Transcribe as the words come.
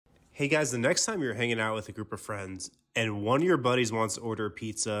Hey guys, the next time you're hanging out with a group of friends and one of your buddies wants to order a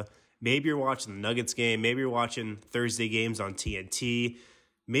pizza, maybe you're watching the Nuggets game, maybe you're watching Thursday games on TNT,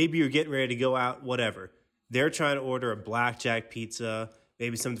 maybe you're getting ready to go out, whatever. They're trying to order a blackjack pizza,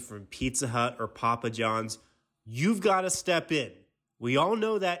 maybe something from Pizza Hut or Papa John's. You've got to step in. We all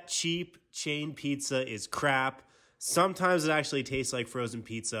know that cheap chain pizza is crap. Sometimes it actually tastes like frozen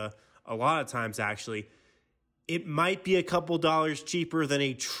pizza. A lot of times, actually. It might be a couple dollars cheaper than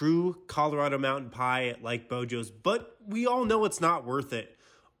a true Colorado mountain pie like Bojo's, but we all know it's not worth it.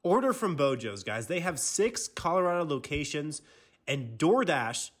 Order from Bojo's, guys. They have 6 Colorado locations, and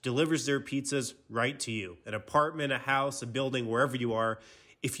DoorDash delivers their pizzas right to you. An apartment, a house, a building, wherever you are.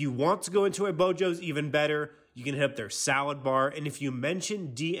 If you want to go into a Bojo's, even better, you can hit up their salad bar. And if you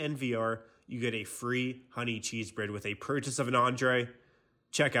mention DNVR, you get a free honey cheese bread with a purchase of an entree.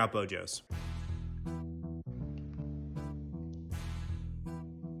 Check out Bojo's.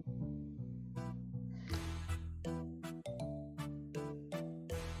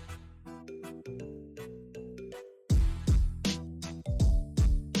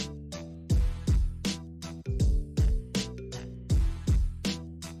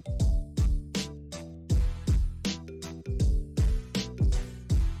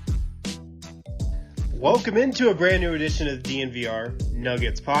 Welcome into a brand new edition of the DNVR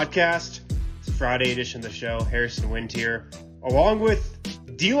Nuggets podcast. It's a Friday edition of the show. Harrison Wind here, along with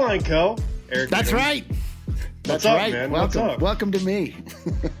D-Line Co. Eric. That's right. What's up, man? Welcome. What's up? Welcome to me.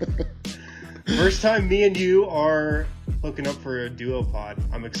 First time me and you are hooking up for a duo pod.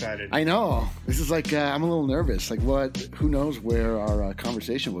 I'm excited. I know. This is like, I'm a little nervous. Like who knows where our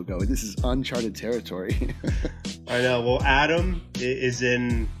conversation will go. This is uncharted territory. I know. Well, Adam is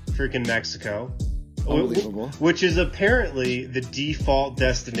in freaking Mexico. Unbelievable. Which is apparently the default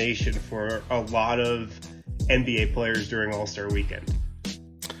destination for a lot of NBA players during All-Star Weekend.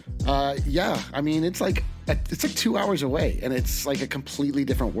 Yeah. I mean, it's like 2 hours away, and it's like a completely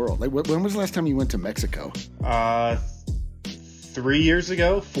different world. Like, when was the last time you went to Mexico? 3 years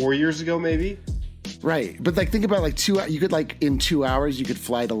ago, 4 years ago, maybe. Right, but like, think about like you could like in 2 hours you could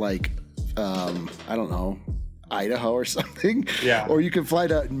fly to like, I don't know, Idaho or something. Yeah. Or you can fly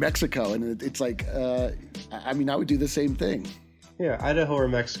to Mexico, and it's like, I mean, I would do the same thing. Yeah, Idaho or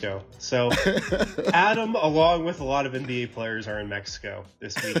Mexico. So Adam, along with a lot of NBA players, are in Mexico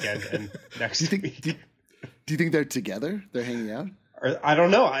this weekend and next week. Do you think they're together? They're hanging out? Or, I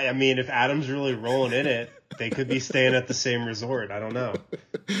don't know. I mean, if Adam's really rolling in it, they could be staying at the same resort. I don't know.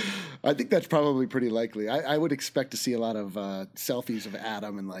 I think that's probably pretty likely. I would expect to see a lot of selfies of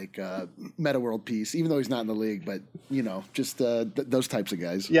Adam and like Meta World Peace, even though he's not in the league, but you know, just those types of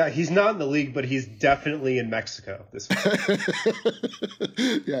guys. Yeah, he's not in the league, but he's definitely in Mexico this week.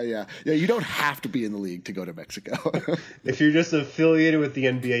 Yeah. You don't have to be in the league to go to Mexico. If you're just affiliated with the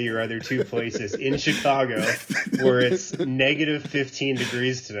NBA, you're either two places: in Chicago, where it's negative 15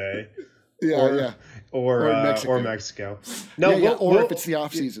 degrees today. Or Mexico. No, or if it's the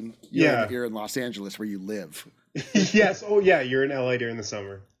off season, you're in Los Angeles where you live. Yes. Oh yeah, you're in LA during the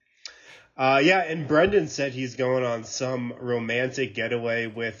summer. And Brendan said he's going on some romantic getaway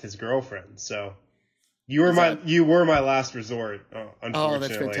with his girlfriend. So you were my last resort. Unfortunately. Oh,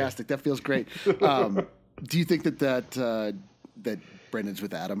 that's fantastic. That feels great. Do you think that Brendan's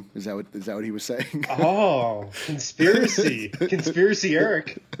with Adam? Is that what he was saying? Oh, conspiracy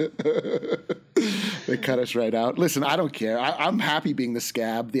Eric. They cut us right out. Listen, I don't care. I'm happy being the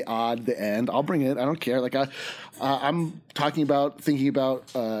scab, the odd, the end. I'll bring it. I don't care. Like I'm thinking about,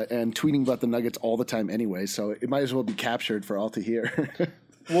 and tweeting about the Nuggets all the time anyway. So it might as well be captured for all to hear.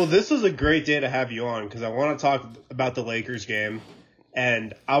 Well, this was a great day to have you on because I want to talk about the Lakers game.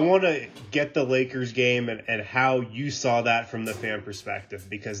 And I want to get the Lakers game and how you saw that from the fan perspective,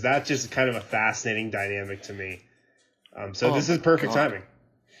 because that's just kind of a fascinating dynamic to me. So this is perfect timing.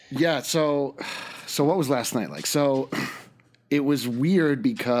 Yeah. So what was last night like? So it was weird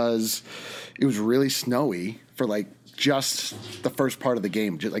because it was really snowy for like just the first part of the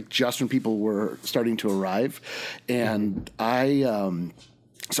game, just when people were starting to arrive. And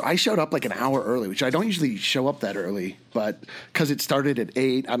So I showed up like an hour early, which I don't usually show up that early, but because it started at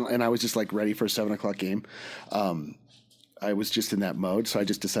 8 and I was just like ready for a 7 o'clock game. I was just in that mode. So I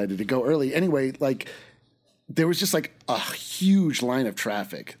just decided to go early. Anyway, like there was just like a huge line of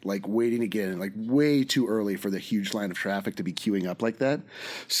traffic, like waiting to get in, like way too early for the huge line of traffic to be queuing up like that.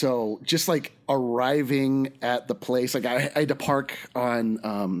 So just like arriving at the place, like I had to park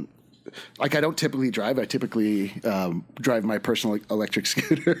on like I don't typically drive. I typically drive my personal electric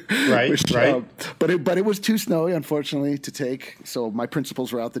scooter. Right, right. But it was too snowy, unfortunately, to take. So my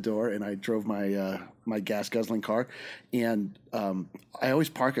principals were out the door, and I drove my my gas guzzling car. And I always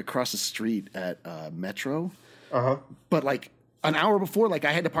park across the street at Metro. But like an hour before, like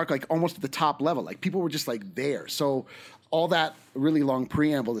I had to park like almost at the top level. Like people were just like there. So all that really long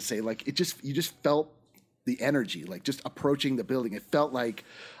preamble to say, like you just felt the energy, like just approaching the building. It felt like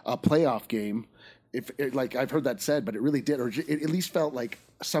a playoff game. Like I've heard that said, but it really did, or it at least felt like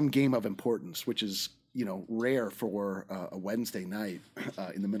some game of importance, which is rare for a Wednesday night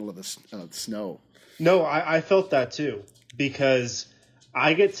in the middle of the snow. No, I felt that too, because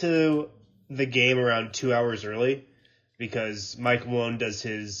I get to the game around 2 hours early because Mike Malone does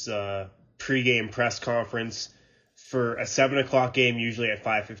his pregame press conference for a 7 o'clock game, usually at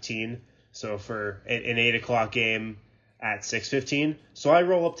 5:15. So for an 8 o'clock game at 6:15. So I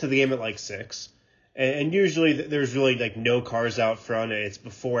roll up to the game at like 6. And usually there's really like no cars out front. It's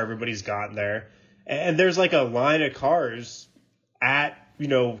before everybody's gotten there. And there's like a line of cars at,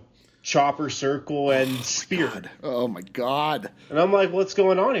 Chopper Circle and Spirit. Oh my God. And I'm like, what's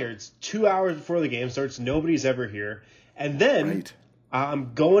going on here? It's 2 hours before the game starts. Nobody's ever here. And then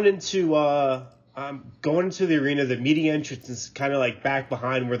I'm going into the arena. The media entrance is kind of like back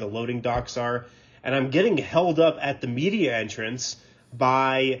behind where the loading docks are. And I'm getting held up at the media entrance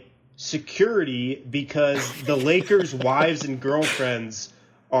by security because the Lakers' wives and girlfriends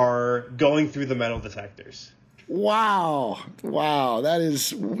are going through the metal detectors. Wow. That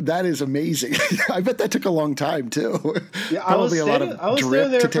is amazing. I bet that took a long time too. Yeah, I was standing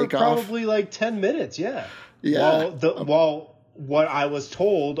there for probably like 10 minutes. Yeah. While what I was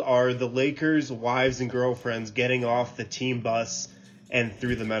told are the Lakers' wives and girlfriends getting off the team bus and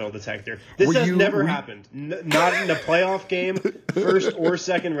through the metal detector. This has never happened. Not in a playoff game, first or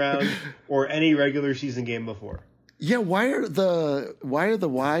second round, or any regular season game before. Yeah, why are the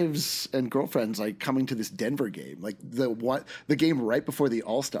wives and girlfriends like coming to this Denver game? Like the game right before the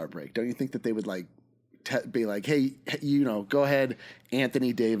All-Star break. Don't you think that they would like be like, hey, go ahead,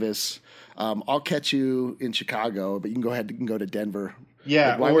 Anthony Davis. I'll catch you in Chicago, but you can go to Denver.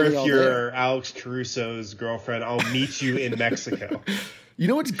 Yeah, like, or if you're Alex Caruso's girlfriend, I'll meet you in Mexico. You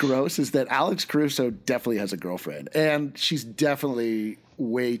know what's gross is that Alex Caruso definitely has a girlfriend, and she's definitely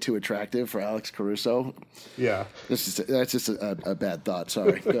way too attractive for Alex Caruso. Yeah. That's just a bad thought.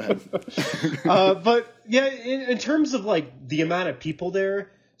 Sorry. Go ahead. But yeah, in terms of like the amount of people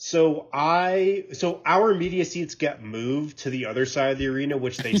there, so our media seats get moved to the other side of the arena,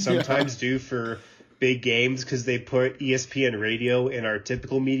 which they sometimes do for big games because they put ESPN radio in our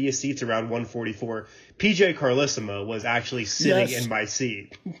typical media seats around 144. PJ Carlissimo was actually sitting in my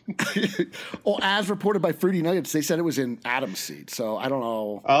seat. Well, as reported by Fruity Nuggets, they said it was in Adam's seat. So I don't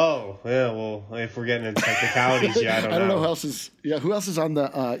know. Oh, yeah. Well, if we're getting into technicalities, I don't know. Who else is on the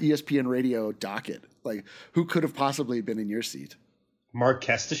ESPN radio docket? Like, who could have possibly been in your seat? Mark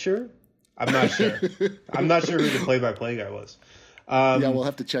Kestisher? I'm not sure. I'm not sure who the play-by-play guy was. We'll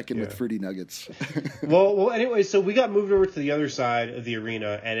have to check in with Fruity Nuggets. well, anyway, so we got moved over to the other side of the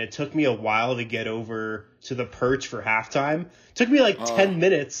arena, and it took me a while to get over to the perch for halftime. It took me like 10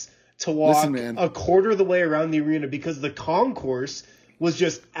 minutes to walk a quarter of the way around the arena because the concourse was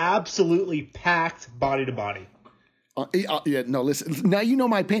just absolutely packed body to body. Listen. Now you know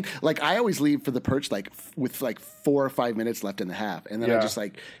my pain. Like I always leave for the perch like with like 4 or 5 minutes left in the half, and then I just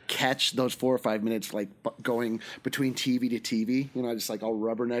like catch those 4 or 5 minutes like going between TV to TV. I just like I'll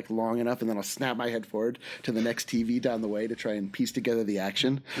rubberneck long enough, and then I'll snap my head forward to the next TV down the way to try and piece together the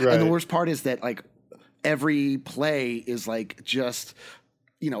action. Right. And the worst part is that like every play is like just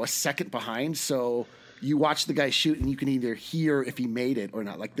a second behind, so. You watch the guy shoot, and you can either hear if he made it or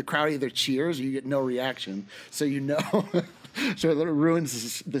not. Like the crowd either cheers or you get no reaction, so so it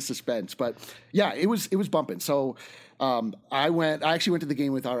ruins the suspense. But yeah, it was bumping. So I actually went to the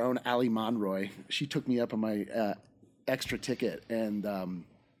game with our own Ali Monroy. She took me up on my extra ticket, and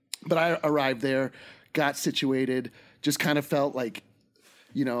but I arrived there, got situated, just kind of felt like.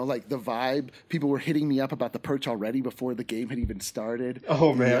 Like the vibe. People were hitting me up about the perch already before the game had even started.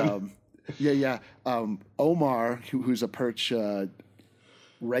 Oh man. Omar, who's a perch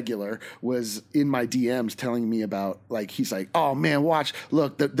regular, was in my DMs telling me about he's like, oh man, watch,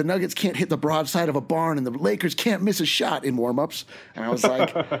 look, the Nuggets can't hit the broadside of a barn and the Lakers can't miss a shot in warmups. And I was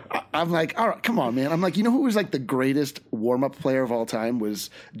like, I'm like, all right, come on, man. I'm like, who was like the greatest warm-up player of all time was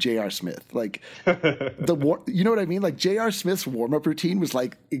J.R. Smith. Like you know what I mean? Like J.R. Smith's warm-up routine was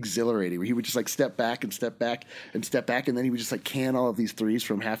like exhilarating, where he would just like step back and step back and step back, and then he would just like can all of these threes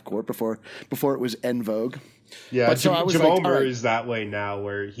from half court before it was en vogue. Yeah, But so I was Jamal like, all Murray right, is that way now,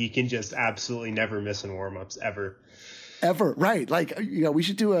 where he can just absolutely never miss in warmups ever. ever right? Like we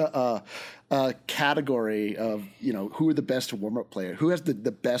should do a category of who are the best warm up player, who has the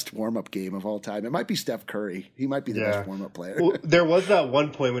best warm up game of all time. It might be Steph Curry. He might be the best warm up player. Well, there was that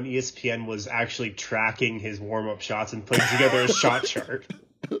one point when ESPN was actually tracking his warm up shots and putting together a shot chart.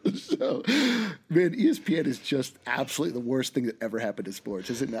 So, man, ESPN is just absolutely the worst thing that ever happened to sports,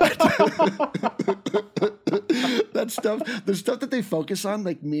 is it not? That stuff, the stuff that they focus on,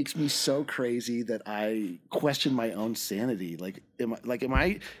 like makes me so crazy that I question my own sanity.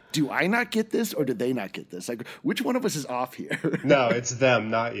 Do I not get this, or did they not get this? Like, which one of us is off here? No, it's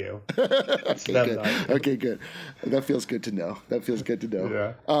them, not you. It's okay, them, good. not you. Okay, good. That feels good to know.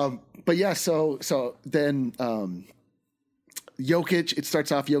 Yeah. But yeah, so then. Jokic, it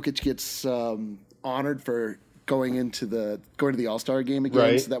starts off. Jokic gets honored for going to the All-Star game again.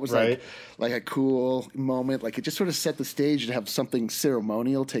 Right, so that was right. like a cool moment. Like it just sort of set the stage to have something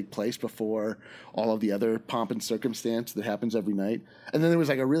ceremonial take place before all of the other pomp and circumstance that happens every night. And then there was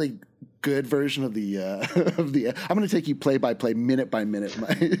like a really good version of the I'm going to take you play by play, minute by minute.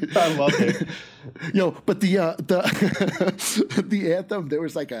 I love it. But the the anthem, there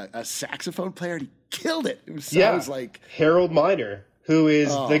was like a saxophone player. And he killed it. It was like Harold Miner, who is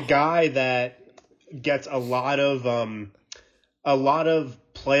the guy that gets a lot of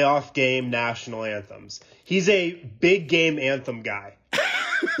playoff game national anthems. He's a big game anthem guy.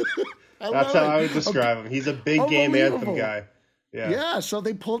 That's how I would describe him. He's a big game anthem guy. Yeah, so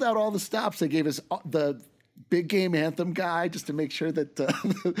they pulled out all the stops. They gave us the big game anthem guy just to make sure that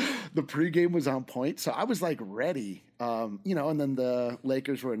the pregame was on point. So I was like ready, and then the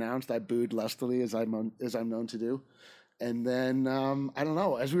Lakers were announced. I booed lustily as I'm known to do, and then I don't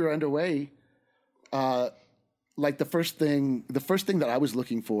know. As we were underway, like the first thing that I was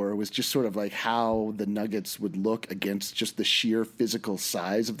looking for was just sort of like how the Nuggets would look against just the sheer physical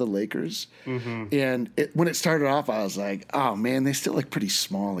size of the Lakers. Mm-hmm. And when it started off, I was like, oh man, they still look pretty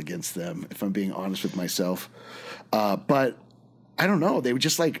small against them, if I'm being honest with myself. But I don't know. They were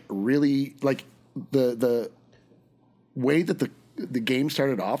just like really like the way that the game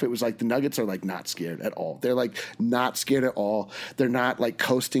started off, it was like the Nuggets are like not scared at all. They're like not scared at all. They're not like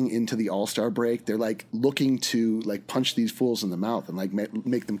coasting into the All-Star break. They're like looking to like punch these fools in the mouth and like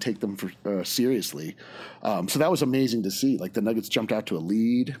make them take them for seriously. So that was amazing to see. Like the Nuggets jumped out to a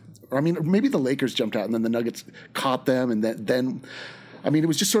lead. Or I mean, maybe the Lakers jumped out and then the Nuggets caught them, and then I mean, it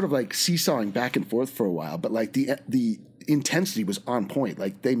was just sort of like seesawing back and forth for a while. But like the intensity was on point.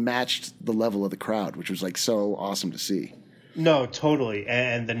 Like they matched the level of the crowd, which was like so awesome to see. No, totally.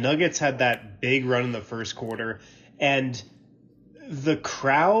 And the Nuggets had that big run in the first quarter, and the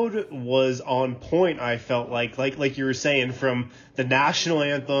crowd was on point. I felt like you were saying, from the national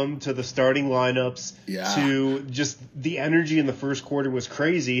anthem to the starting lineups to just the energy in the first quarter was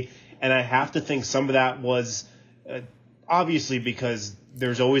crazy. And I have to think some of that was obviously because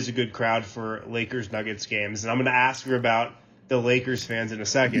there's always a good crowd for Lakers Nuggets games, and I'm going to ask you about the Lakers fans in a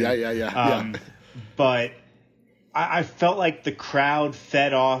second. Yeah. But I felt like the crowd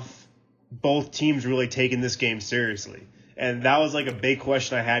fed off both teams really taking this game seriously. And that was like a big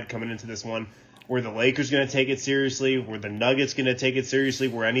question I had coming into this one. Were the Lakers going to take it seriously? Were the Nuggets going to take it seriously?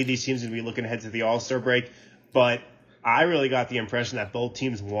 Were any of these teams going to be looking ahead to the All-Star break? But I really got the impression that both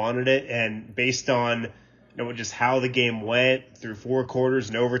teams wanted it. And based on just how the game went through four quarters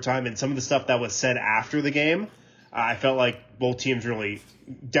and overtime and some of the stuff that was said after the game, I felt like both teams really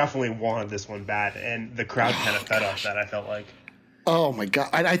definitely wanted this one bad, and the crowd kind of fed off that, I felt like. Oh my God.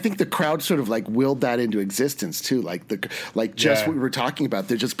 I think the crowd sort of like willed that into existence too. Like what we were talking about.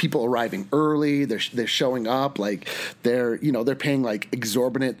 They're just people arriving early. They're showing up. Like they're paying like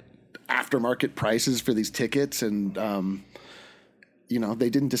exorbitant aftermarket prices for these tickets, and they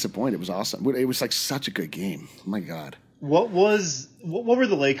didn't disappoint. It was awesome. It was like such a good game. Oh my God. What were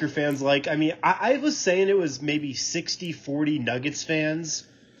the Laker fans like? I mean, I was saying it was maybe 60-40 Nuggets fans,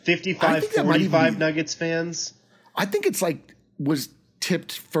 55-45 Nuggets fans. I think it's like was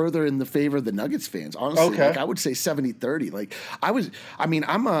tipped further in the favor of the Nuggets fans. Honestly, okay. Like I would say 70-30. Like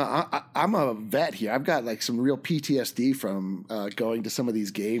I'm a vet here. I've got like some real PTSD from going to some of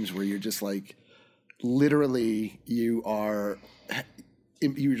these games where you're just like literally you're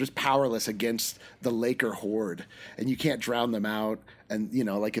just powerless against the Laker horde, and you can't drown them out. And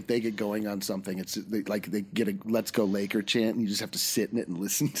like if they get going on something, it's like they get a "Let's go Laker" chant, and you just have to sit in it and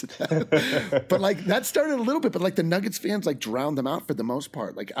listen to that. But like that started a little bit, but like the Nuggets fans like drowned them out for the most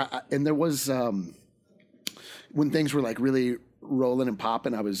part. Like and there was when things were like really rolling and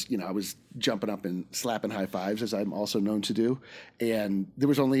popping, I was jumping up and slapping high fives, as I'm also known to do. And there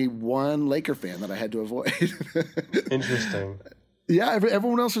was only one Laker fan that I had to avoid. Interesting. Yeah,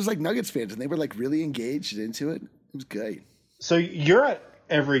 everyone else was like Nuggets fans, and they were like really engaged into it. It was great. So you're at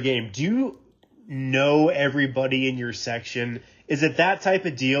every game. Do you know everybody in your section? Is it that type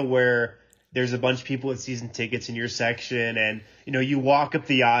of deal where there's a bunch of people with season tickets in your section, and you walk up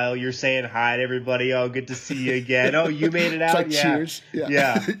the aisle, you're saying hi to everybody. Oh, good to see you again. Oh, you made it out. It's like cheers.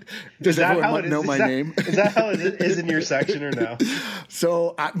 Yeah. Does everyone know my name? Is that how it is in your section or no?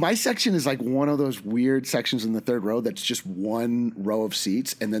 So my section is like one of those weird sections in the third row that's just one row of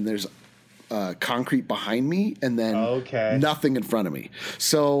seats, and then there's concrete behind me, and then nothing in front of me.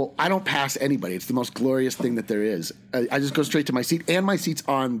 So I don't pass anybody. It's the most glorious thing that there is. I just go straight to my seat, and my seat's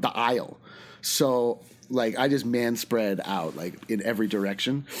on the aisle. So like I just man spread out like in every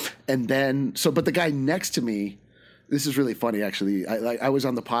direction. And then but the guy next to me, this is really funny actually. I was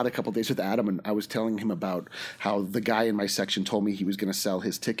on the pod a couple days with Adam, and I was telling him about how the guy in my section told me he was going to sell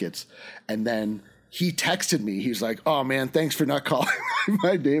his tickets, and then he texted me. He's like, "Oh man, thanks for not calling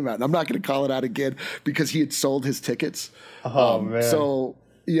my name out." And I'm not going to call it out again because he had sold his tickets. Oh man. So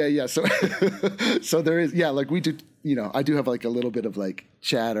yeah. So so there is like we do. I do have like a little bit of like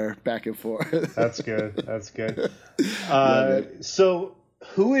chatter back and forth. That's good. So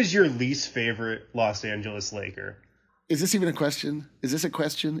who is your least favorite Los Angeles Laker? Is this even a question? Is this a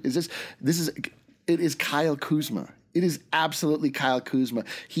question? It is Kyle Kuzma. It is absolutely Kyle Kuzma.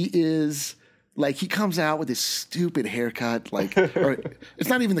 He is like, he comes out with his stupid haircut, like, or it's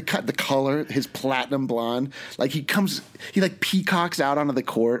not even the cut, the color, his platinum blonde. Like he like peacocks out onto the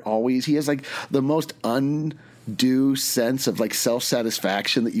court always. He has like the most undue sense of like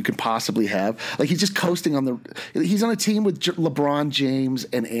self-satisfaction that you can possibly have. Like he's just coasting he's on a team with LeBron James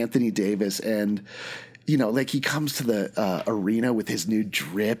and Anthony Davis, and like he comes to the arena with his new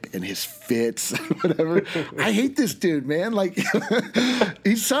drip and his fits, whatever. I hate this dude, man. Like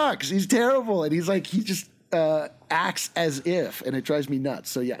he sucks. He's terrible. And he just acts as if, and it drives me nuts.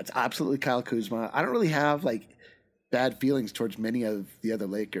 So yeah, it's absolutely Kyle Kuzma. I don't really have like bad feelings towards many of the other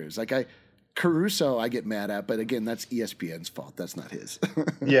Lakers. Like Caruso, I get mad at, but again, that's ESPN's fault. That's not his.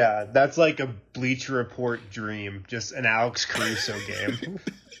 Yeah, that's like a Bleacher Report dream, just an Alex Caruso game.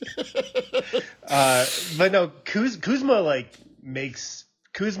 But no, Kuzma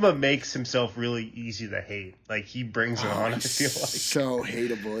makes himself really easy to hate. Like he brings it on. I feel like so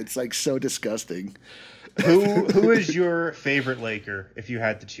hateable. It's like so disgusting. Who is your favorite Laker if you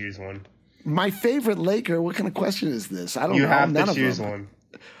had to choose one? My favorite Laker? What kind of question is this? I don't know. You have None to of choose them. one.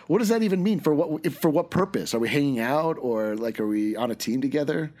 What does that even mean? For what purpose? Are we hanging out, or like are we on a team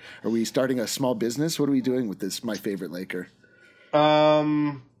together? Are we starting a small business? What are we doing with this? My favorite Laker.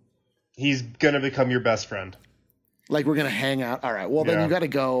 He's gonna become your best friend. Like we're gonna hang out. All right. Well, then you got to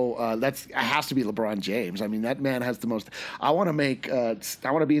go. It has to be LeBron James. I mean, that man has the most. I want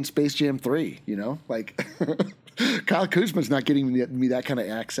to be in Space Jam 3. Like Kyle Kuzma's not getting me that kind of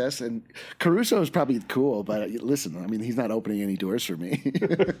access, and Caruso is probably cool. But listen, I mean, he's not opening any doors for me.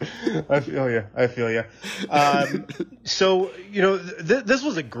 I feel you. So this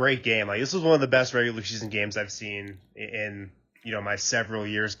was a great game. Like this was one of the best regular season games I've seen in my several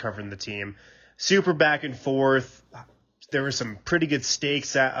years covering the team. Super back and forth. There were some pretty good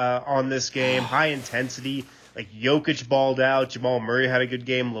stakes on this game. High intensity. Like Jokic balled out. Jamal Murray had a good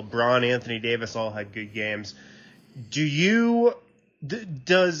game. LeBron, Anthony Davis all had good games.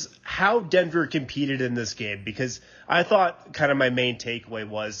 Does how Denver competed in this game? Because I thought kind of my main takeaway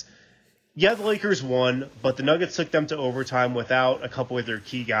was, the Lakers won, but the Nuggets took them to overtime without a couple of their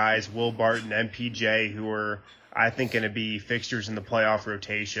key guys, Will Barton, MPJ, who were, I think, going to be fixtures in the playoff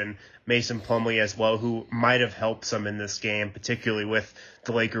rotation. Mason Plumlee as well, who might have helped some in this game, particularly with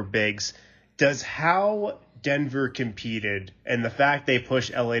the Laker bigs. Does how Denver competed and the fact they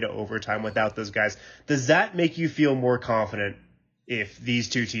pushed LA to overtime without those guys, does that make you feel more confident if these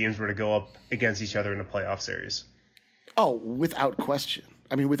two teams were to go up against each other in a playoff series? Oh, without question.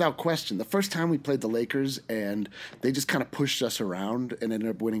 I mean, without question. The first time we played the Lakers and they just kind of pushed us around and ended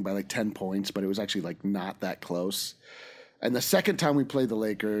up winning by like 10 points, but it was actually like not that close. And the second time we played the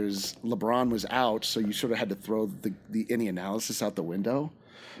Lakers, LeBron was out, so you sort of had to throw any analysis out the window.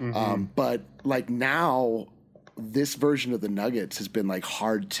 Mm-hmm. But like now, this version of the Nuggets has been like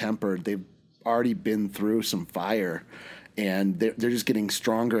hard-tempered. They've already been through some fire, and they're just getting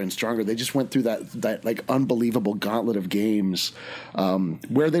stronger and stronger. They just went through that like unbelievable gauntlet of games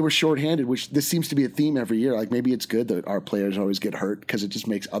where they were shorthanded, which this seems to be a theme every year. Like maybe it's good that our players always get hurt because it just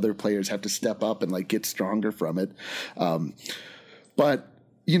makes other players have to step up and like get stronger from it. But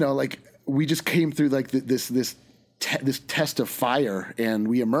like we just came through like this test of fire, and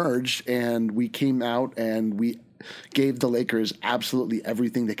we emerged, and we came out, and we gave the Lakers absolutely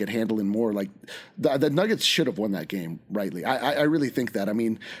everything they could handle and more. Like the Nuggets should have won that game rightly. I really think that. I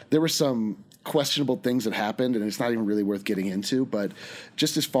mean, there were some questionable things that happened, and it's not even really worth getting into. But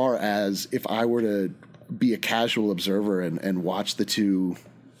just as far as if I were to be a casual observer and watch the two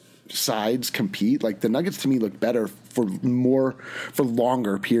sides compete, like the Nuggets to me look better for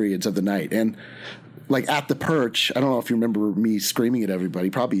longer periods of the night. And like at the Perch, I don't know if you remember me screaming at everybody.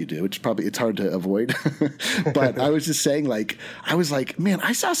 Probably you do. It's hard to avoid. But I was just saying, like, I was like, man,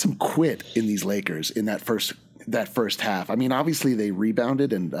 I saw some quit in these Lakers in that first half. I mean, obviously they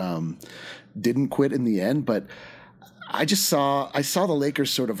rebounded and didn't quit in the end, but I saw the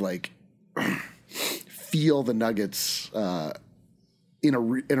Lakers sort of like feel the Nuggets in a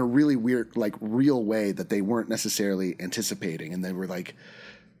really weird, like, real way that they weren't necessarily anticipating, and they were like,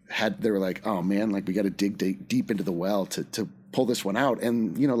 oh man, like we got to dig deep into the well to pull this one out.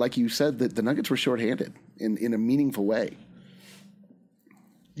 And, you know, like you said, that the Nuggets were shorthanded in a meaningful way.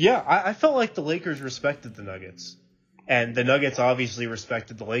 Yeah, I felt like the Lakers respected the Nuggets, and the Nuggets obviously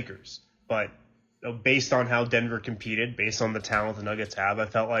respected the Lakers. But based on how Denver competed, based on the talent the Nuggets have, I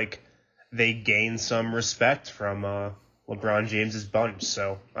felt like they gained some respect from LeBron James's bunch.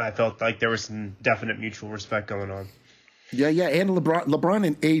 So I felt like there was some definite mutual respect going on. Yeah, and LeBron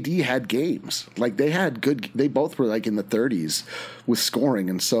and AD had games. Like they both were like in the 30s with scoring.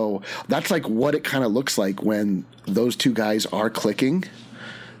 And so that's like what it kind of looks like when those two guys are clicking.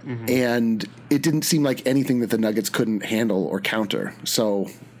 Mm-hmm. And it didn't seem like anything that the Nuggets couldn't handle or counter. So,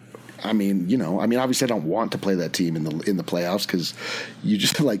 I mean, obviously I don't want to play that team in the playoffs, because you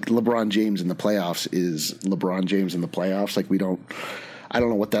just like LeBron James in the playoffs is LeBron James in the playoffs. Like I don't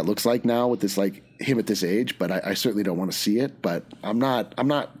know what that looks like now with this, like him at this age, but I certainly don't want to see it. But I'm not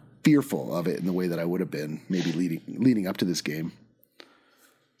fearful of it in the way that I would have been maybe leading up to this game.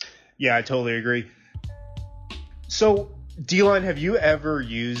 Yeah, I totally agree. So, D-Line, have you ever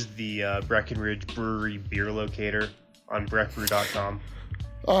used the Breckenridge Brewery beer locator on breckbrew.com?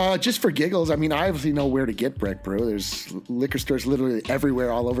 Just for giggles. I mean, I obviously know where to get Breck Brew. There's liquor stores literally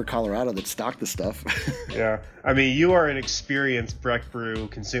everywhere all over Colorado that stock the stuff. Yeah. I mean, you are an experienced Breck Brew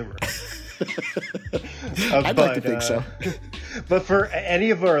consumer. I'd like to think so. But for any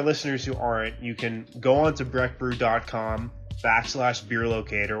of our listeners who aren't, you can go on to breckbrew.com/beer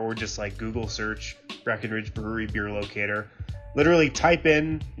locator, or just like Google search Breckenridge Brewery beer locator. Literally type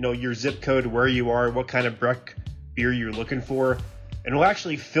in, your zip code, where you are, what kind of Breck beer you're looking for. And it'll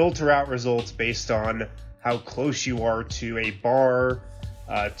actually filter out results based on how close you are to a bar,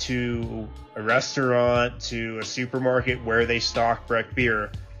 to a restaurant, to a supermarket where they stock Breck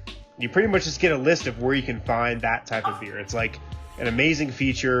beer. You pretty much just get a list of where you can find that type of beer. It's like an amazing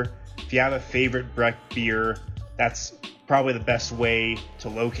feature. If you have a favorite Breck beer, that's probably the best way to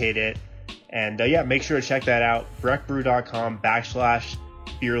locate it. And make sure to check that out.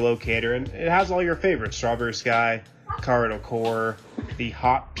 breckbrew.com/beer locator. And it has all your favorites: Strawberry Sky, Colorado Core, the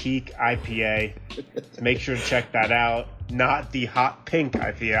Hot Peak IPA. So make sure to check that out. Not the Hot Pink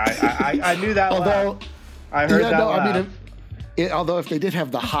IPA. I knew that. Although I heard that. I mean, although if they did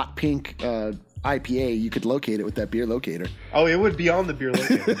have the Hot Pink IPA, you could locate it with that beer locator. Oh, it would be on the beer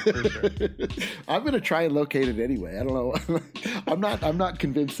locator for sure. I'm gonna try and locate it anyway. I don't know. I'm not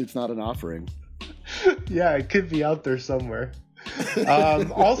convinced it's not an offering. Yeah, it could be out there somewhere.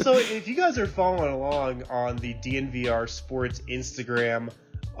 Also, if you guys are following along on the DNVR Sports Instagram,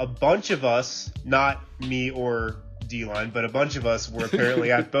 a bunch of us, not me or D-Line, but a bunch of us were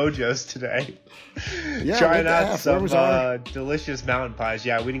apparently at Bojo's today, trying out some delicious mountain pies.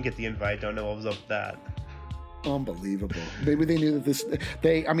 Yeah, we didn't get the invite. Don't know what was up with that. Unbelievable. Maybe they knew that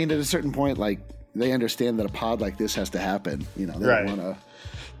at a certain point, like, they understand that a pod like this has to happen. They don't want to.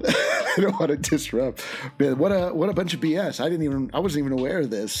 I don't want to disrupt. Man, what a bunch of BS. I wasn't even aware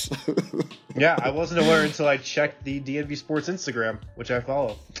of this. Yeah, I wasn't aware until I checked the DNV Sports Instagram, which I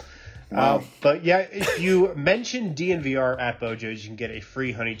follow. Wow. But yeah, if you mention DNVR at Bojo's, you can get a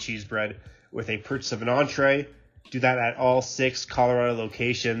free honey cheese bread with a purchase of an entree. Do that at all 6 Colorado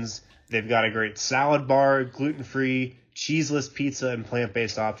locations. They've got a great salad bar, gluten-free, cheeseless pizza, and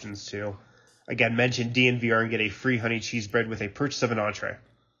plant-based options too. Again, mention DNVR and get a free honey cheese bread with a purchase of an entree.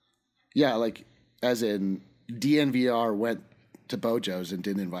 Yeah, like, as in DNVR went to Bojo's and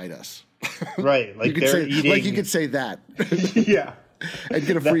didn't invite us. Right, like they're eating. Like you could say that. Yeah. And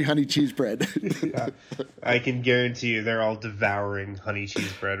get a free honey cheese bread. Yeah. I can guarantee you they're all devouring honey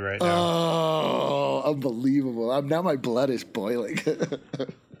cheese bread right now. Oh, unbelievable. Now my blood is boiling.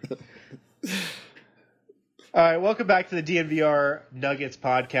 All right, welcome back to the DNVR Nuggets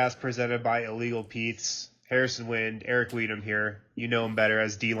podcast presented by Illegal Pete's. Harrison Wind, Eric Weedham here. You know him better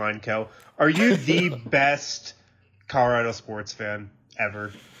as D-Line Co. Are you the best Colorado sports fan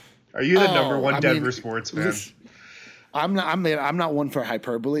ever? Are you the number one Denver sports fan? I'm not one for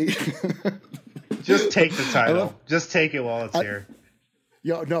hyperbole. Just take the title. Just take it while it's here.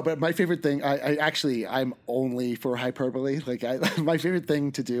 No, but my favorite thing, I'm only for hyperbole. Like my favorite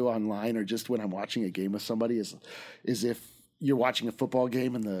thing to do online or just when I'm watching a game with somebody is if you're watching a football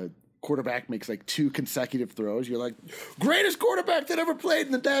game and the quarterback makes like 2 consecutive throws, you're like, greatest quarterback that ever played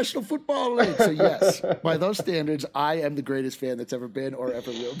in the National Football League. So yes, by those standards, I am the greatest fan that's ever been or ever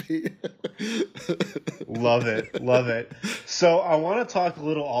will be. Love it. So I want to talk a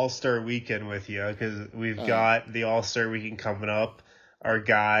little All-Star Weekend with you because we've got the All-Star Weekend coming up. Our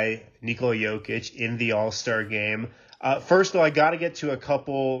guy, Nikola Jokic, in the All-Star game. First, though, I got to get to a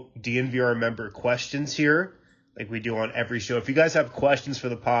couple DNVR member questions here, like we do on every show. If you guys have questions for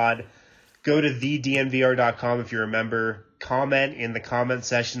the pod, go to thednvr.com if you're a member. Comment in the comment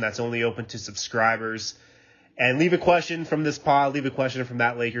section. That's only open to subscribers. And leave a question from this pod. Leave a question from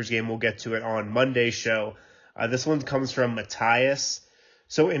that Lakers game. We'll get to it on Monday's show. This one comes from Matthias.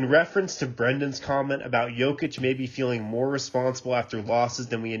 So in reference to Brendan's comment about Jokic maybe feeling more responsible after losses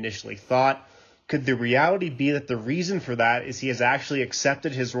than we initially thought, could the reality be that the reason for that is he has actually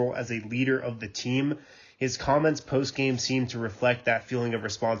accepted his role as a leader of the team? His comments post-game seem to reflect that feeling of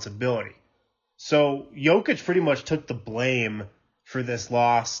responsibility. So Jokic pretty much took the blame for this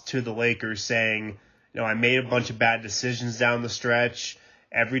loss to the Lakers, saying, I made a bunch of bad decisions down the stretch.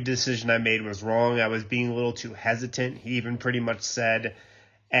 Every decision I made was wrong. I was being a little too hesitant, he even pretty much said.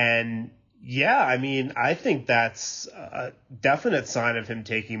 And yeah, I think that's a definite sign of him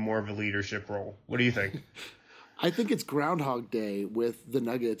taking more of a leadership role. What do you think? I think it's Groundhog Day with the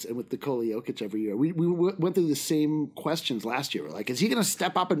Nuggets and with Nikola Jokic every year. We went through the same questions last year. We're like, is he going to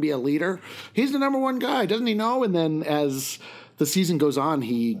step up and be a leader? He's the number one guy, doesn't he know? And then as the season goes on,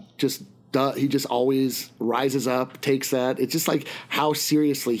 he just always rises up, takes that. It's just like how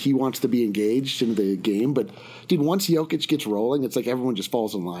seriously he wants to be engaged in the game. But dude, once Jokic gets rolling, it's like everyone just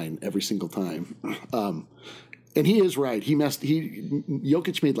falls in line every single time. And he is right.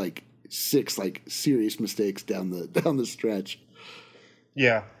 Jokic made like 6 like serious mistakes down the stretch.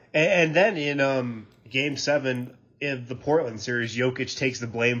 Yeah, and then in Game 7 of the Portland series, Jokic takes the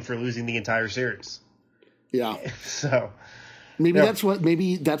blame for losing the entire series. Yeah. So.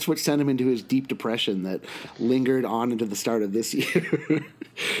 Maybe that's what sent him into his deep depression that lingered on into the start of this year.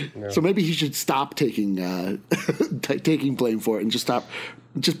 Yeah. So maybe he should stop taking blame for it and just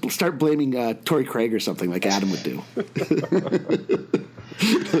start blaming Torrey Craig or something like Adam would do.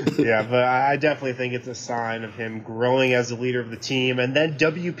 Yeah, but I definitely think it's a sign of him growing as a leader of the team. And then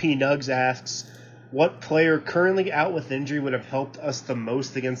WP Nugs asks, what player currently out with injury would have helped us the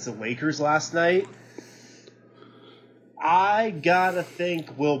most against the Lakers last night? I gotta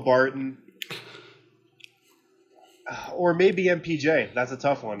think Will Barton. Or maybe MPJ. That's a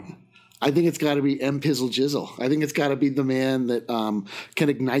tough one. I think it's got to be M. Pizzle Jizzle. I think it's got to be the man that can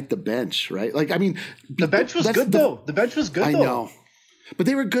ignite the bench, right? Like, the bench was good, though. The bench was good, I know. But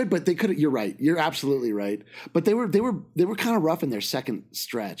they were good, but they could. You're right. You're absolutely right. But they were kind of rough in their second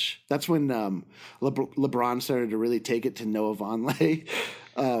stretch. That's when LeBron started to really take it to Noah Vonleh.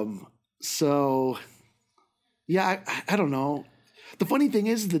 So... yeah, I don't know. The funny thing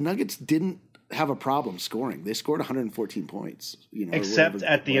is the Nuggets didn't have a problem scoring. They scored 114 points. Except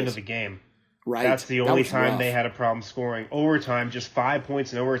at the end of the game. Right. That's the only time they had a problem scoring. Overtime, just 5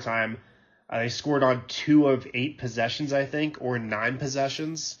 points in overtime. They scored on 2 of 8 possessions, I think, or 9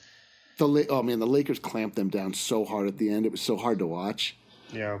 possessions. The Lakers clamped them down so hard at the end. It was so hard to watch.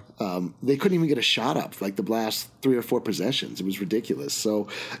 Yeah. They couldn't even get a shot up like the last 3 or 4 possessions. It was ridiculous. So,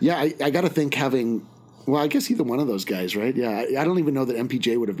 yeah, I got to think having... well, I guess either one of those guys, right? Yeah, I don't even know that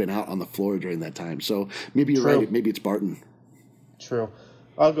MPJ would have been out on the floor during that time. So maybe you're right. Maybe it's Barton. True.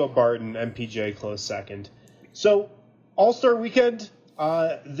 I'll go Barton, MPJ, close second. So All-Star Weekend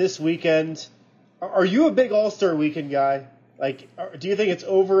this weekend. Are you a big All-Star Weekend guy? Like, do you think it's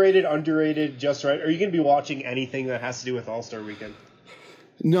overrated, underrated, just right? Are you going to be watching anything that has to do with All-Star Weekend?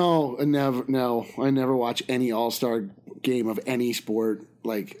 No, I never watch any All-Star game of any sport.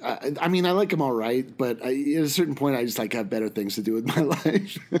 Like, I like them all right, but at a certain point, I just like have better things to do with my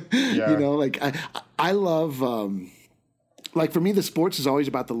life. Yeah. I love, for me, the sports is always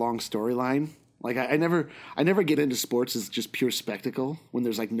about the long storyline. Like, I never get into sports as just pure spectacle when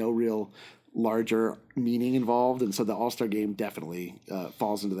there's like no real larger meaning involved, and so the All-Star game definitely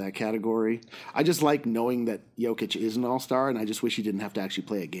falls into that category. I just like knowing that Jokic is an All-Star, and I just wish he didn't have to actually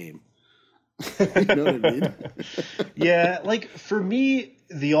play a game. You know what I mean? Yeah, like for me,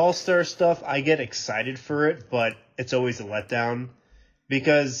 the All-Star stuff, I get excited for it, but it's always a letdown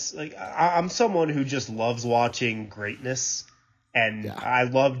because like I'm someone who just loves watching greatness, and Yeah. I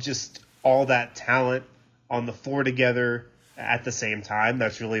love just all that talent on the floor together at the same time.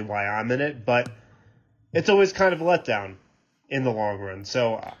 That's really why I'm in it, but it's always kind of a letdown in the long run.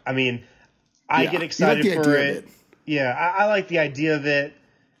 So, I mean, I Yeah, get you excited like the for idea of it. it. Yeah, I like the idea of it,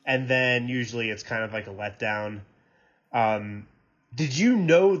 and then usually it's kind of like a letdown. Did you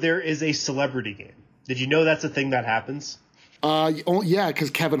know there is a celebrity game? Did you know that's a thing that happens? Yeah,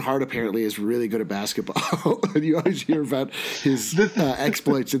 because Kevin Hart apparently is really good at basketball. And you always hear about his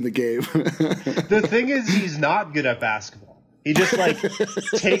exploits in the game. The thing is, he's not good at basketball. He just like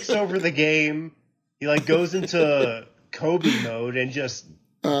takes over the game. He like goes into Kobe mode and just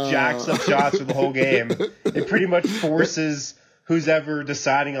jacks up shots for the whole game. It pretty much forces who's ever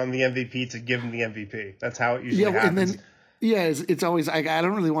deciding on the MVP to give him the MVP. That's how it usually happens. And then it's always I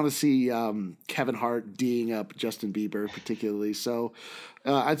don't really want to see Kevin Hart D'ing up Justin Bieber particularly. So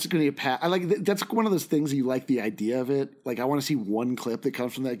it's going to be I like that's one of those things you like the idea of it. Like I want to see one clip that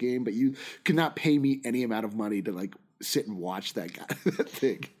comes from that game, but you cannot pay me any amount of money to like sit and watch that guy that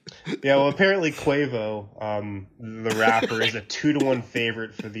thing. Yeah, well, apparently Quavo, the rapper, is a 2-1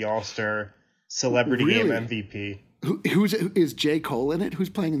 favorite for the All-Star Celebrity Game MVP. Is J. Cole in it? Who's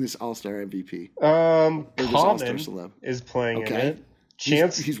playing in this All-Star MVP? Common All-Star celeb? is playing in Okay. it.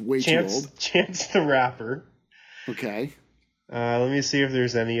 Chance, He's way too old. Chance the Rapper. Okay. Let me see if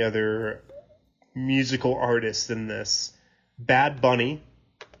there's any other musical artists in this. Bad Bunny.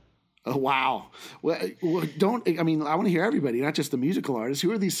 Oh, wow. Well, I want to hear everybody, not just the musical artists.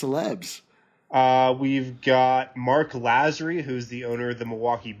 Who are these celebs? We've got Mark Lazary, who's the owner of the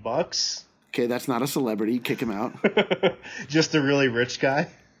Milwaukee Bucks. Okay, that's not a celebrity. Kick him out. Just a really rich guy.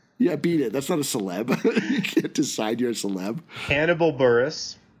 Yeah, beat it. That's not a celeb. You can't decide you're a celeb. Hannibal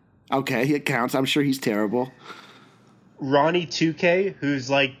Buress. Okay, it counts. I'm sure he's terrible. Ronnie 2K,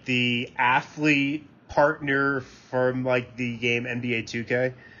 who's like the athlete partner from like the game NBA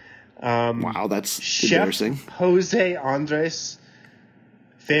 2K. Wow, that's Chef embarrassing. Jose Andres,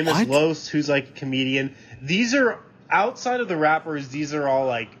 famous What? Los, who's like a comedian. These are outside of the rappers. These are all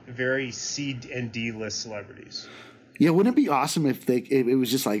like very C and D list celebrities. Yeah, wouldn't it be awesome if it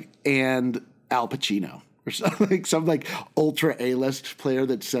was just like and Al Pacino or something like some like ultra A-list player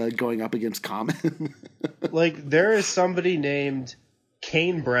that's going up against Common? Like there is somebody named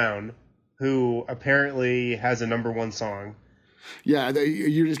Kane Brown who apparently has a #1 song Yeah,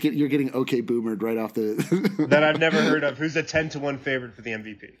 you're getting okay boomered right off the. that I've never heard of. Who's a 10-1 favorite for the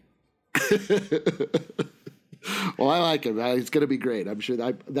MVP? Well, I like him. It's going to be great. I'm sure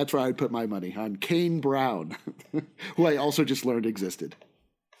that's where I'd put my money on Kane Brown, who I also just learned existed.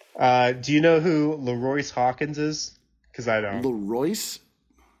 Do you know who Leroyce Hawkins is? Because I don't. Leroyce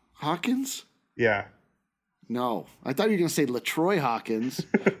Hawkins? Yeah. No, I thought you were going to say Latroy Hawkins,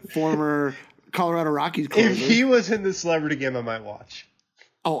 former Colorado Rockies If closer. he was in the celebrity game, I might watch.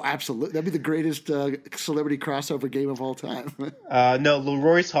 Oh, absolutely. That'd be the greatest celebrity crossover game of all time. No,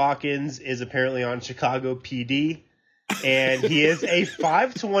 Leroyce Hawkins is apparently on Chicago PD, and he is a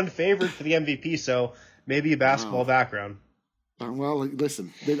 5-1 favorite for the MVP. So maybe a basketball background. Well,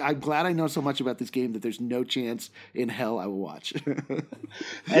 listen, I'm glad I know so much about this game that there's no chance in hell I will watch.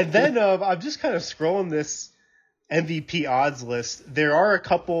 And then I'm just kind of scrolling this MVP odds list. There are a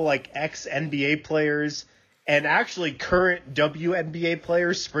couple like ex-NBA players and actually current WNBA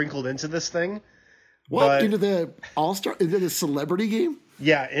players sprinkled into this thing. What? But, Into the All-Star? Into the celebrity game?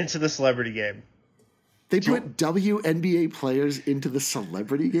 yeah, into the celebrity game. They put WNBA players into the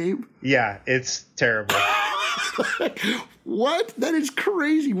celebrity game? Yeah, it's terrible. What? That is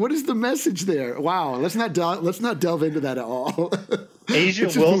crazy. What is the message there? Wow. Let's not delve into that at all. Asia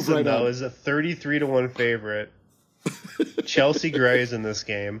Let's just move Wilson, right though, on. is a 33-1 favorite. Chelsea Gray is in this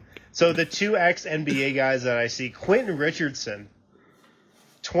game. So the two ex-NBA guys that I see, Quentin Richardson,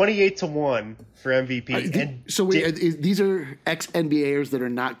 28-1 for MVP. So wait, these are ex-NBAers that are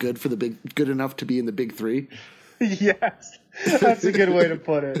not good enough to be in the big three? Yes, that's a good way to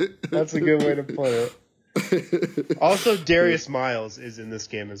put it. Also, Darius Miles is in this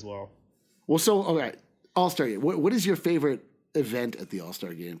game as well. Well, so, all right, All-Star game. What is your favorite event at the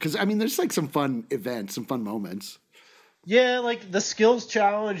All-Star game? Because, I mean, there's like some fun events, some fun moments. Yeah, like the skills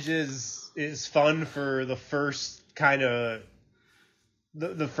challenge is fun for the first kind of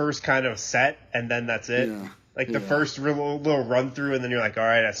set, and then that's it. Yeah. Like the first little run through, and then you're like, all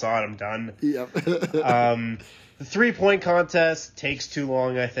right, I saw it, I'm done. Yep. The 3-point contest takes too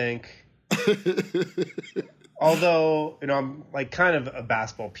long, I think. Although, I'm like kind of a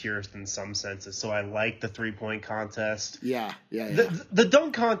basketball purist in some senses, so I like the 3-point contest. Yeah. The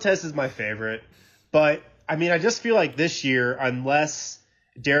dunk contest is my favorite, but I mean, I just feel like this year, unless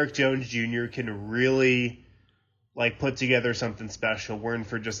Derek Jones Jr. can really like put together something special, we're in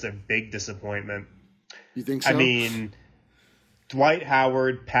for just a big disappointment. You think so? I mean, Dwight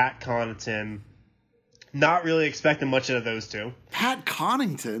Howard, Pat Connaughton, not really expecting much out of those two. Pat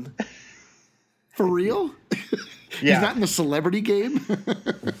Connaughton? For real? Yeah. He's not in the celebrity game?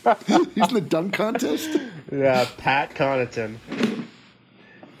 He's in the dunk contest? Yeah, Pat Connaughton.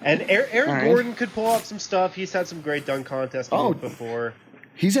 And Aaron Gordon could pull off some stuff. He's had some great dunk contests before.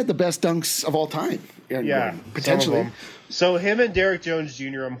 He's had the best dunks of all time. Aaron Gordon, potentially. So him and Derek Jones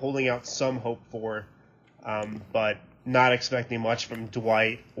Jr. I'm holding out some hope for, but not expecting much from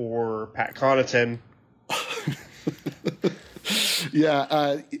Dwight or Pat Connaughton.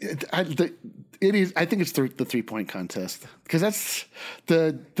 Yeah, it is. I think it's the 3-point contest because that's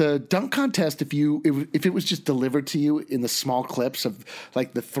the dunk contest. If it was just delivered to you in the small clips of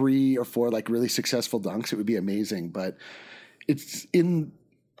like the 3 or 4 like really successful dunks, it would be amazing. But it's in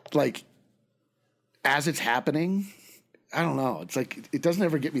like as it's happening. I don't know. It's like it doesn't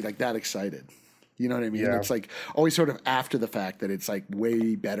ever get me like that excited. You know what I mean? Yeah. It's like always sort of after the fact that it's like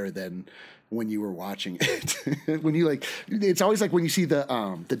way better than when you were watching it. When you like, it's always like when you see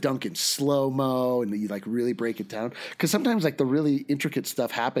the dunk in slow mo and you like really break it down. Because sometimes like the really intricate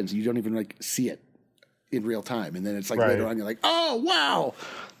stuff happens, you don't even like see it in real time, and then it's like later on you're like, oh wow,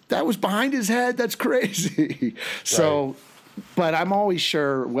 that was behind his head. That's crazy. So. But I'm always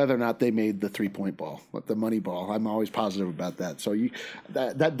sure whether or not they made the 3-point ball, the money ball. I'm always positive about that. So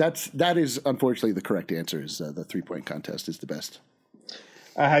that is unfortunately the correct answer. Is the 3-point contest is the best.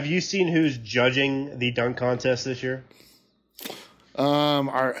 Have you seen who's judging the dunk contest this year?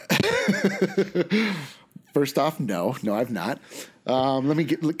 First off, no, I've not.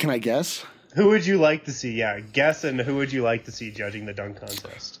 Can I guess? Who would you like to see? Yeah, guess, and who would you like to see judging the dunk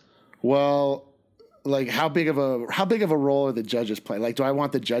contest? Well, like how big of a role are the judges play? Like, do I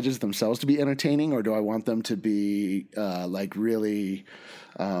want the judges themselves to be entertaining, or do I want them to be like really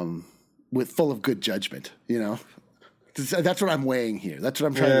full of good judgment? You know, that's what I'm weighing here. That's what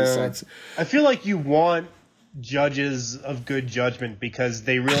I'm trying to decide. I feel like you want judges of good judgment because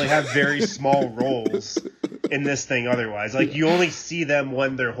they really have very small roles in this thing. Otherwise, like you only see them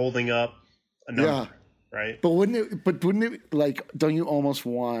when they're holding up a number, right? But wouldn't it like? Don't you almost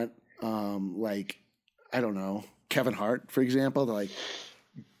want like? I don't know, Kevin Hart, for example, to like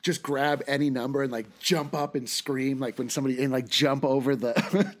just grab any number and like jump up and scream like when somebody and like jump over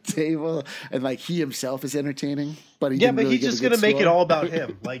the table and like he himself is entertaining, but he's just gonna make it all about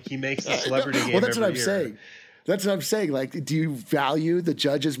him, like he makes the celebrity game. Well, that's what I'm year. saying. That's what I'm saying. Like, do you value the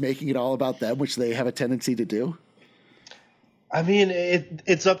judges making it all about them, which they have a tendency to do? I mean,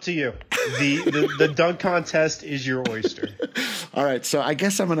 it's up to you. The dunk contest is your oyster. All right, so I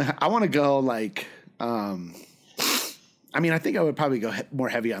guess I want to go like. I mean, I think I would probably go more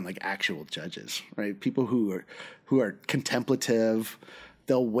heavy on like actual judges, right? People who are contemplative.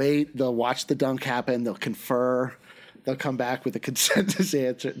 They'll wait. They'll watch the dunk happen. They'll confer. They'll come back with a consensus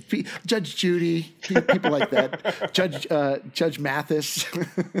answer. Judge Judy, people like that. Judge Mathis.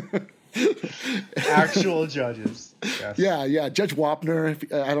 Actual judges. Yes. Yeah. Judge Wapner.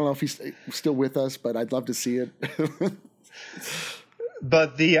 I don't know if he's still with us, but I'd love to see it.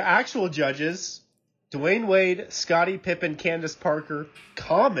 But the actual judges. Dwayne Wade, Scottie Pippen, Candace Parker,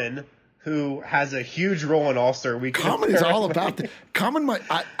 Common, who has a huge role in All-Star Weekend. Common is all about the Common.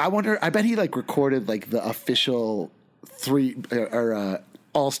 I wonder. I bet he like recorded like the official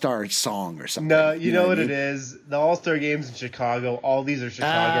All-Star song or something. No, you know what it is. The All-Star Games in Chicago. All these are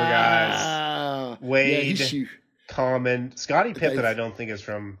Chicago guys. Wade, Common, Scottie Pippen. I don't think is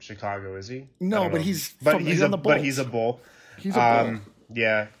from Chicago, is he? No, but he's on the Bulls. But he's a Bull. He's a Bull.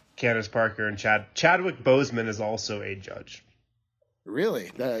 Yeah. Candace Parker and Chadwick Boseman is also a judge. Really?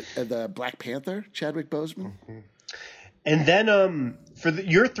 The Black Panther, Chadwick Boseman? Mm-hmm. And then for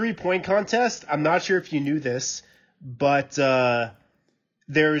your 3-point contest, I'm not sure if you knew this, but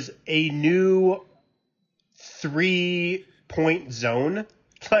there's a new 3-point zone.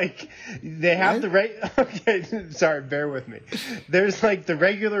 Like they have okay, sorry, bear with me. There's like the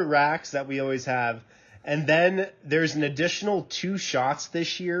regular racks that we always have. And then there's an additional 2 shots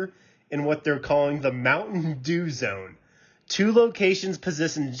this year in what they're calling the Mountain Dew Zone. 2 locations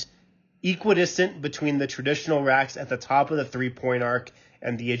positioned equidistant between the traditional racks at the top of the 3-point arc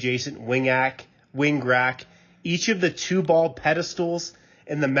and the adjacent wing rack. Each of the 2 ball pedestals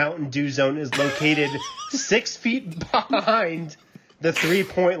in the Mountain Dew Zone is located 6 feet behind the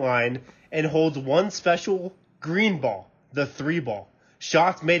 3-point line and holds one special green ball, the 3 ball.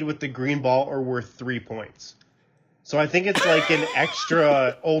 Shots made with the green ball are worth 3 points. So I think it's like an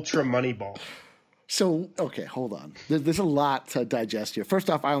extra ultra money ball. So, okay, hold on. There's a lot to digest here. First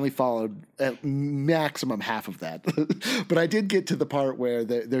off, I only followed at maximum half of that. But I did get to the part where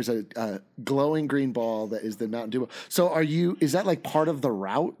there's a glowing green ball that is the Mountain Dew. So is that like part of the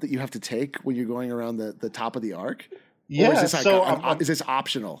route that you have to take when you're going around the top of the arc? Yeah, or is this is this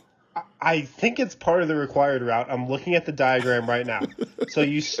optional? I think it's part of the required route. I'm looking at the diagram right now. So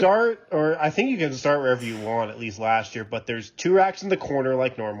you start, or I think you can start wherever you want, at least last year, but there's 2 racks in the corner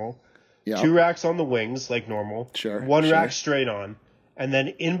like normal. Yep. 2 racks on the wings, like normal. Sure. 1 rack straight on. And then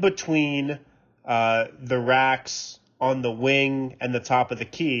in between the racks on the wing and the top of the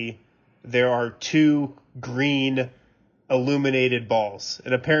key, there are 2 green illuminated balls.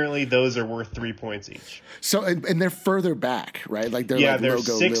 And apparently those are worth 3 points each. So, and they're further back, right? Like they're they're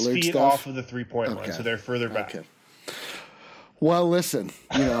logo 6 Lillard feet stuff? off of the 3-point line, so they're further back. Okay. Well, listen,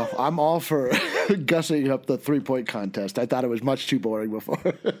 I'm all for gussing up the 3-point contest. I thought it was much too boring before.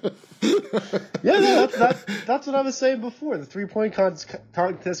 That's what I was saying before. The 3-point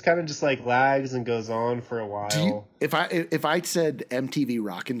contest kind of just like lags and goes on for a while. If I said MTV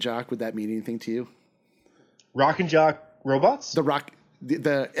Rock and Jock, would that mean anything to you? Rock and Jock robots? The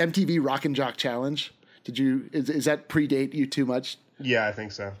MTV Rock and Jock Challenge. Is that predate you too much? Yeah, I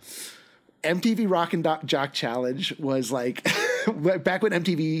think so. MTV Rock and Jock Challenge was like back when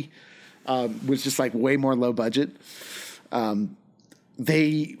MTV was just like way more low budget.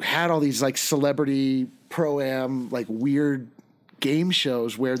 They had all these like celebrity pro-am like weird game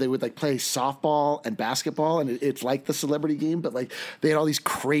shows where they would like play softball and basketball, and it's like the celebrity game, but like they had all these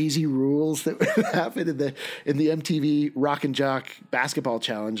crazy rules that would happen in the MTV Rock and Jock Basketball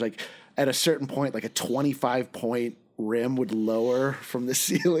Challenge. Like at a certain point, like a 25-point rim would lower from the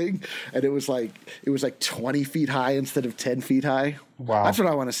ceiling, and it was like 20 feet high instead of 10 feet high. Wow. That's what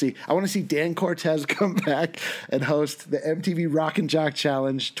I want to see. I want to see Dan Cortez come back and host the MTV Rock and Jock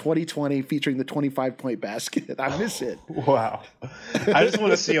Challenge 2020 featuring the 25-point basket. I miss it. Wow. I just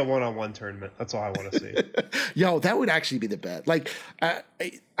want to see a one-on-one tournament. That's all I want to see. Yo, that would actually be the bet. Like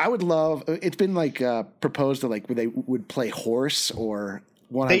I would love, it's been like proposed to like where they would play horse or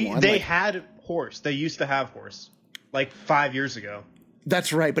one-on-one. They had horse. They used to have horse. Like 5 years ago.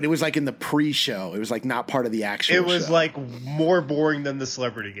 That's right, but it was like in the pre-show. It was like not part of the actual show. It was like more boring than the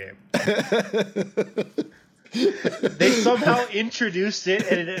celebrity game. They somehow introduced it,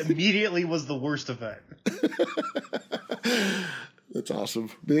 and it immediately was the worst event. That's awesome.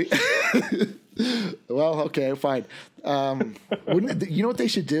 Well, okay, fine. You know what they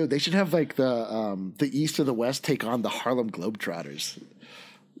should do? They should have like the East or the West take on the Harlem Globetrotters.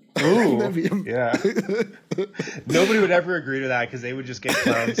 Ooh, yeah. Nobody would ever agree to that because they would just get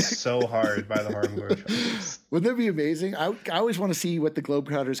clowned so hard by the Harlem Globetrotters. Wouldn't that be amazing? I always want to see what the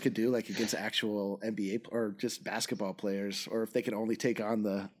Globetrotters could do, like against actual NBA or just basketball players, or if they can only they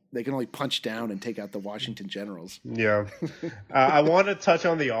can only punch down and take out the Washington Generals. Yeah. I want to touch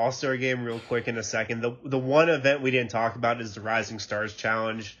on the All-Star game real quick in a second. The one event we didn't talk about is the Rising Stars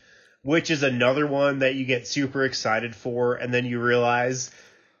Challenge, which is another one that you get super excited for, and then you realize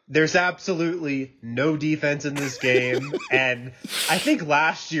there's absolutely no defense in this game. And I think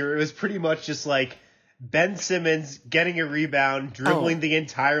last year it was pretty much just like Ben Simmons getting a rebound, dribbling the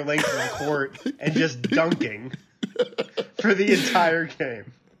entire length of the court, and just dunking for the entire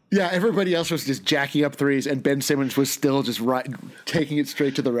game. Yeah, everybody else was just jacking up threes, and Ben Simmons was still just taking it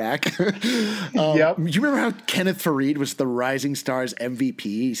straight to the rack. Yep. You remember how Kenneth Faried was the Rising Stars MVP?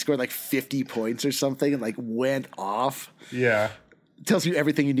 He scored like 50 points or something and like went off. Yeah. Tells you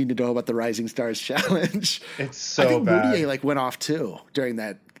everything you need to know about the Rising Stars Challenge. It's so I think bad. Moutier like went off too during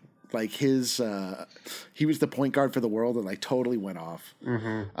that. Like he was the point guard for the world and like totally went off.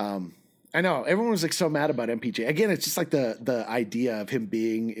 Mm-hmm. I know everyone was like so mad about MPJ. Again, it's just like the idea of him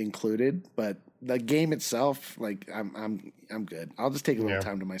being included, but the game itself, like I'm good. I'll just take a little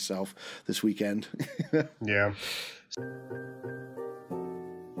time to myself this weekend. Yeah.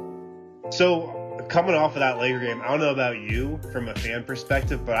 So coming off of that Laker game, I don't know about you from a fan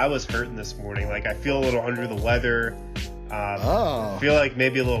perspective, but I was hurting this morning. Like I feel a little under the weather. I feel like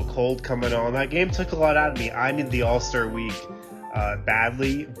maybe a little cold coming on. That game took a lot out of me. I needed the All-Star week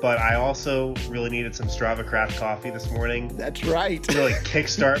badly, but I also really needed some Strava Craft coffee this morning. That's right. To really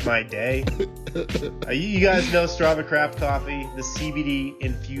kickstart my day. You guys know Strava Craft coffee, the CBD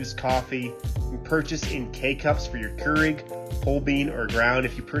infused coffee. You purchase in K-Cups for your Keurig, whole bean, or ground.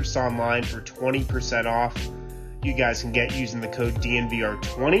 If you purchase online for 20% off, you guys can get using the code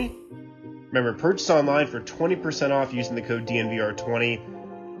DNVR20. Remember, purchase online for 20% off using the code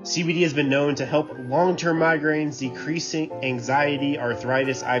DNVR20. CBD has been known to help long-term migraines, decreasing anxiety,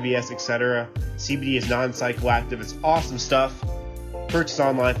 arthritis, IBS, etc. CBD is non-psychoactive. It's awesome stuff. Purchase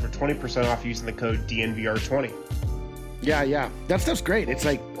online for 20% off using the code DNVR20. Yeah. That stuff's great. It's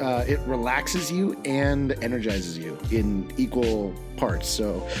like it relaxes you and energizes you in equal parts.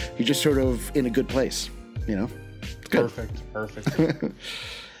 So you're just sort of in a good place, you know? It's good. Perfect.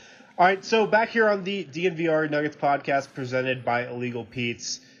 All right, so back here on the DNVR Nuggets podcast presented by Illegal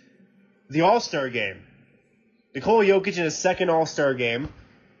Pete's, the All-Star game. Nikola Jokic in his second All-Star game.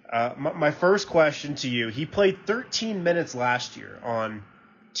 My first question to you, he played 13 minutes last year on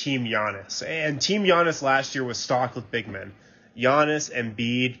Team Giannis. And Team Giannis last year was stocked with big men. Giannis,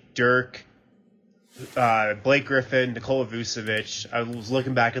 Embiid, Dirk, Blake Griffin, Nikola Vucevic. I was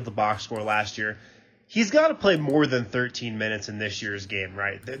looking back at the box score last year. He's got to play more than 13 minutes in this year's game,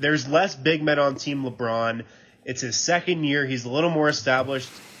 right? There's less big men on Team LeBron. It's his second year. He's a little more established.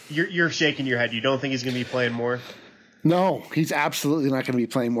 You're shaking your head. You don't think he's going to be playing more? No, he's absolutely not going to be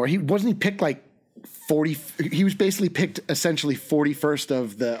playing more. He picked like 40. He was basically picked essentially 41st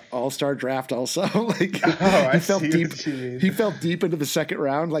of the All-Star draft. Also, like he fell deep. He fell deep into the second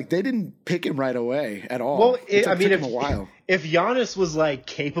round. Like they didn't pick him right away at all. Well, took him a while. If Giannis was like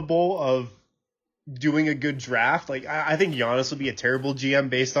capable of doing a good draft, like I think Giannis would be a terrible GM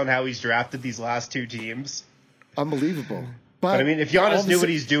based on how he's drafted these last two teams. Unbelievable. But I mean, if Giannis knew what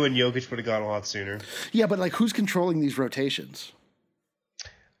he's doing, Jokic would have gone a lot sooner. Yeah, but like, who's controlling these rotations?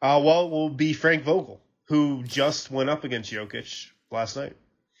 Well, it will be Frank Vogel, who just went up against Jokic last night.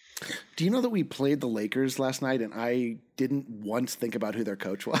 Do you know that we played the Lakers last night, and I didn't once think about who their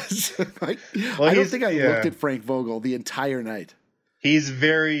coach was? I don't think I looked at Frank Vogel the entire night. He's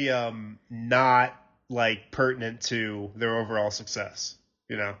very not like pertinent to their overall success,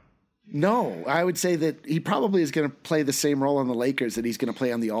 you know. No, I would say that he probably is going to play the same role on the Lakers that he's going to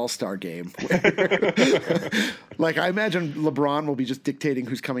play on the All-Star game. Like, I imagine LeBron will be just dictating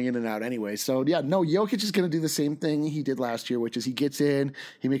who's coming in and out anyway. So, yeah, no, Jokic is going to do the same thing he did last year, which is he gets in,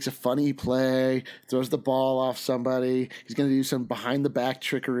 he makes a funny play, throws the ball off somebody. He's going to do some behind-the-back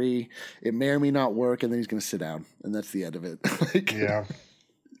trickery. It may or may not work, and then he's going to sit down, and that's the end of it. Like, yeah.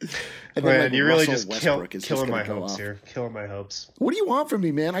 And man, then, you're really just killing my hopes here. Killing my hopes. What do you want from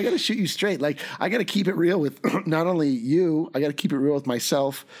me, man? I got to shoot you straight. Like, I got to keep it real with not only you, I got to keep it real with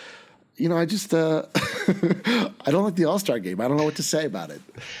myself. You know, I just, I don't like the All-Star game. I don't know what to say about it.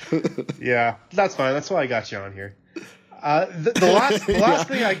 Yeah, that's fine. That's why I got you on here. The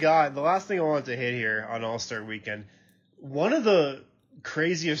last thing I wanted to hit here on All-Star weekend, one of the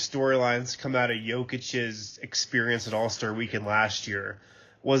craziest storylines come out of Jokic's experience at All-Star weekend last year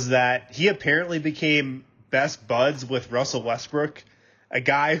was that he apparently became best buds with Russell Westbrook, a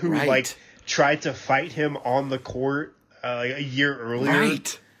guy who tried to fight him on the court a year earlier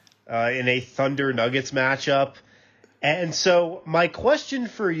in a Thunder Nuggets matchup. And so my question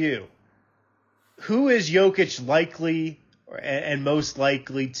for you, who is Jokic likely and most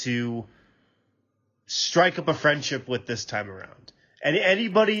likely to strike up a friendship with this time around? And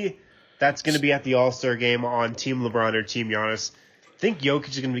anybody that's going to be at the All-Star game on Team LeBron or Team Giannis, I think Jokic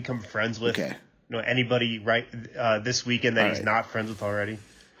is going to become friends with anybody this weekend that he's not friends with already.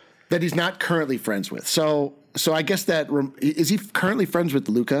 That he's not currently friends with. So I guess is he currently friends with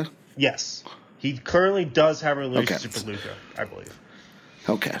Luka? Yes. He currently does have a relationship with Luka, I believe.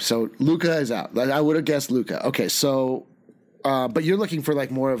 Okay, so Luka is out. I would have guessed Luka. Okay, so but you're looking for like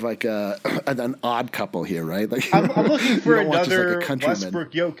more of like an odd couple here, right? Like I'm looking for another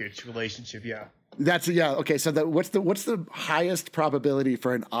Westbrook Jokic relationship. Yeah, okay. So what's the highest probability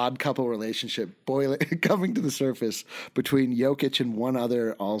for an odd couple relationship coming to the surface between Jokic and one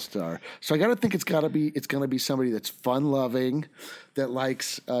other All-Star? So I got to think it's going to be somebody that's fun loving, that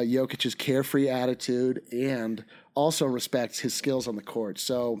likes Jokic's carefree attitude, and also respects his skills on the court.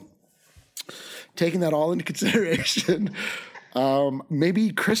 So taking that all into consideration.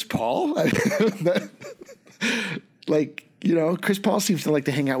 Maybe Chris Paul. Chris Paul seems to like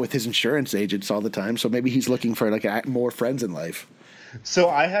to hang out with his insurance agents all the time, so maybe he's looking for like more friends in life. So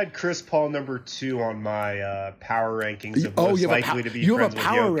I had Chris Paul number 2 on my power rankings of most likely to be friends with Jokic. You have a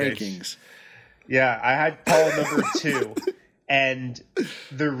power rankings. Yeah, I had Paul number 2, and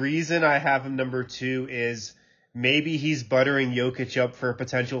the reason I have him number 2 is maybe he's buttering Jokic up for a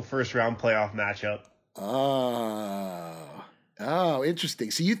potential first-round playoff matchup. Oh,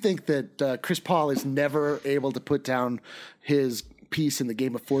 interesting. So you think that Chris Paul is never able to put down his piece in the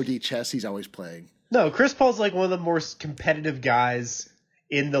game of 4D chess he's always playing? No, Chris Paul's like one of the most competitive guys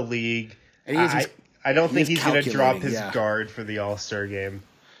in the league. And I don't think he's going to drop his guard for the All-Star game.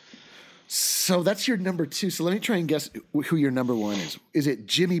 So that's your number 2. So let me try and guess who your number 1 is. Is it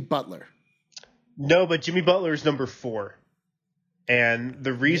Jimmy Butler? No, but Jimmy Butler is number 4. And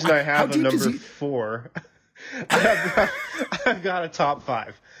the reason I have a number 4, I've got a top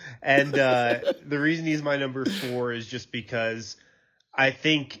 5. And the reason he's my number 4 is just because I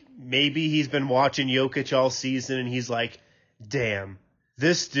think maybe he's been watching Jokic all season and he's like, damn,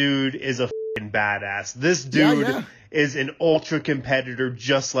 this dude is a fucking badass. This dude is an ultra competitor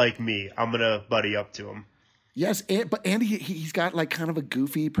just like me. I'm going to buddy up to him. Yes, but he's got like kind of a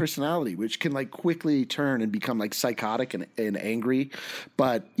goofy personality, which can like quickly turn and become like psychotic and angry.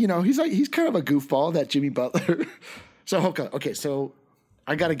 But he's kind of a goofball, that Jimmy Butler. So okay, so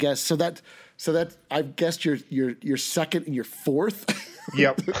I gotta guess. So that I've guessed your second and your fourth.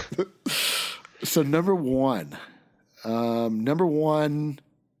 Yep. So number one.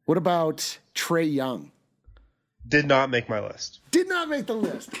 What about Trae Young? Did not make my list. Did not make the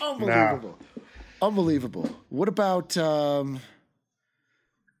list. Unbelievable. No. Unbelievable. What about Sabonis?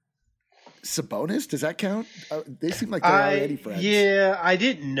 Does that count? They seem like they're already friends. Yeah, I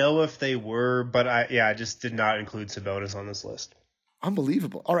didn't know if they were, but I just did not include Sabonis on this list.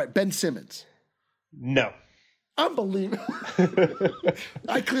 Unbelievable. All right, Ben Simmons. No. Unbelievable.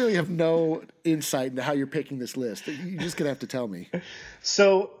 I clearly have no insight into how you're picking this list. You're just going to have to tell me.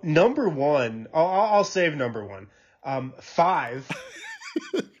 So, number 1, I'll save number 1. 5.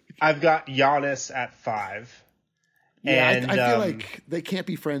 I've got Giannis at 5. Yeah, and I feel like they can't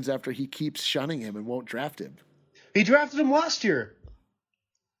be friends after he keeps shunning him and won't draft him. He drafted him last year.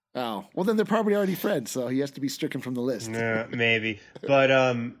 Oh, well, then they're probably already friends, so he has to be stricken from the list. Yeah, maybe.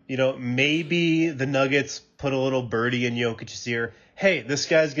 But, maybe the Nuggets put a little birdie in Jokic's ear. Hey, this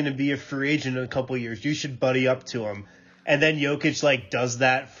guy's going to be a free agent in a couple of years. You should buddy up to him. And then Jokic, does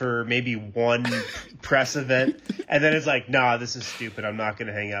that for maybe one press event. And then it's like, nah, this is stupid. I'm not going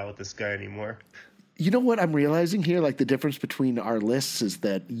to hang out with this guy anymore. You know what I'm realizing here? The difference between our lists is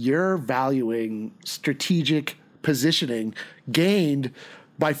that you're valuing strategic positioning gained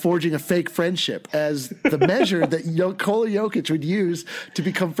by forging a fake friendship as the measure that Nikola Jokic would use to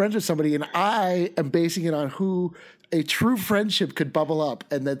become friends with somebody. And I am basing it on who a true friendship could bubble up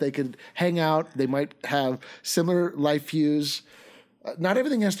and that they could hang out. They might have similar life views. Not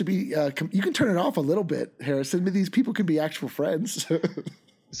everything has to be, you can turn it off a little bit, Harrison. These people can be actual friends.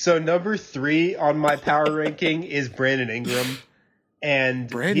 So number 3 on my power ranking is Brandon Ingram. And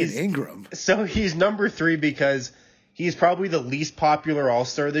Brandon Ingram. So he's number 3 because he's probably the least popular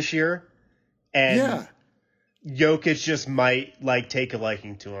All-Star this year. And Jokic just might take a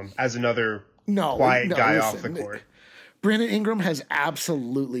liking to him as another quiet guy off the court. Brandon Ingram has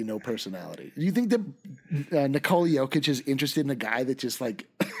absolutely no personality. Do you think that Nikola Jokic is interested in a guy that just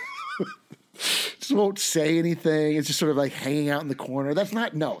just won't say anything? It's just sort of hanging out in the corner. That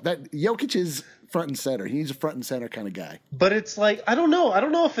Jokic is front and center. He's a front and center kind of guy. But it's I don't know. I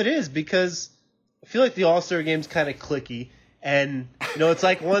don't know if it is because I feel like the All-Star game's kind of cliquey. And, it's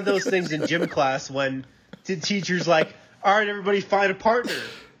like one of those things in gym class when the teacher's like, all right, everybody find a partner.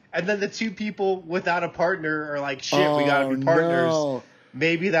 And then the 2 people without a partner are like, shit, we got to be partners. No.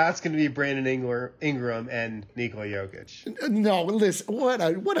 Maybe that's going to be Brandon Ingram and Nikola Jokic. No, listen, what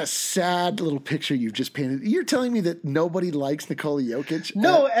a sad little picture you've just painted. You're telling me that nobody likes Nikola Jokic?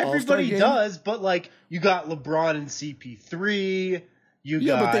 No, everybody does, but you got LeBron and CP3. You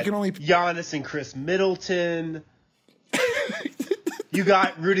got but they can only... Giannis and Chris Middleton. You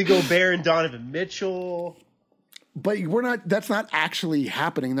got Rudy Gobert and Donovan Mitchell. But that's not actually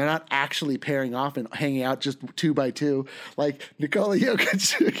happening. They're not actually pairing off and hanging out just 2 by 2. Nikola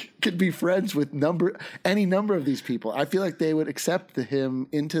Jokic could be friends with any number of these people. I feel like they would accept him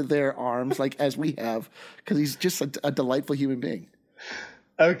into their arms, as we have, because he's just a delightful human being.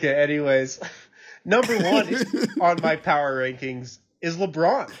 Okay, anyways. Number 1 on my power rankings is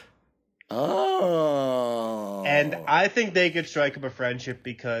LeBron. Oh. And I think they could strike up a friendship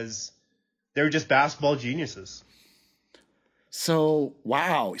because they're just basketball geniuses. So,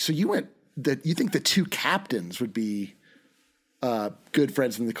 wow. So you think the 2 captains would be good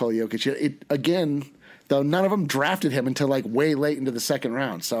friends with Nikola Jokic. Again, though, none of them drafted him until way late into the second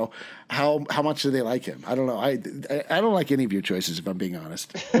round. So how much do they like him? I don't know. I don't like any of your choices, if I'm being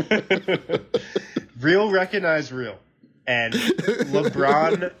honest. Real recognize real. And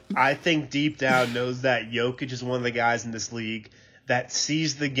LeBron, I think deep down knows that Jokic is one of the guys in this league that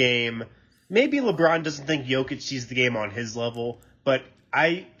sees the game. Maybe LeBron doesn't think Jokic sees the game on his level, but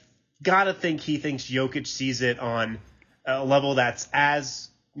I gotta think he thinks Jokic sees it on a level that's as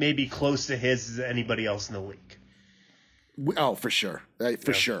maybe close to his as anybody else in the league. Oh, for sure.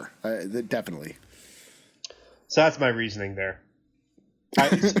 Sure. Definitely. So that's my reasoning there.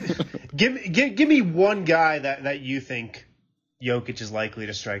 Give me one guy that you think Jokic is likely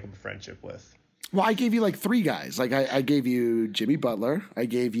to strike up a friendship with. Well, I gave you like three guys. Like I gave you Jimmy Butler. I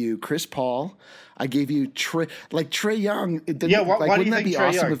gave you Chris Paul. I gave you Trae Young. Why do you wouldn't that think be Trae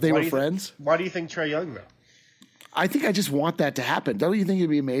awesome Young? if they were friends? Why do you think Trae Young, though? I think I just want that to happen. Don't you think it'd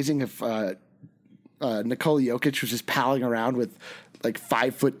be amazing if Nikola Jokic was just palling around with like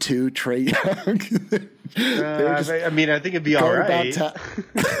 5'2" Trae Young? I think it'd be all right.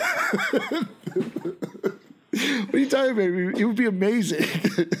 What are you talking about? It would be amazing.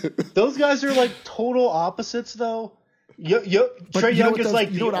 Those guys are like total opposites, though. Trae Young is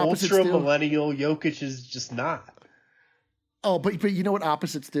like the ultra millennial. Jokic is just not. Oh, but you know what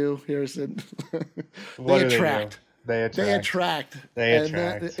opposites do, Harrison? They attract. They attract.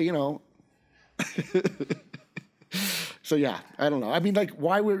 So yeah, I don't know. I mean, like,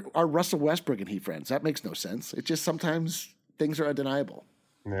 why are Russell Westbrook and he friends? That makes no sense. It just sometimes things are undeniable.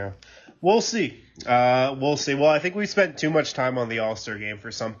 Yeah. We'll see. Well, I think we spent too much time on the All-Star game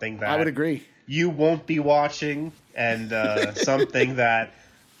for something that I would agree. You won't be watching, and something that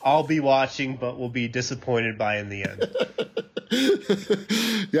I'll be watching but will be disappointed by in the end.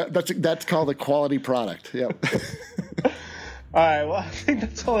 Yeah, that's called a quality product. Yeah. All right, well, I think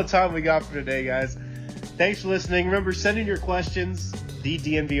that's all the time we got for today, guys. Thanks for listening. Remember, send in your questions,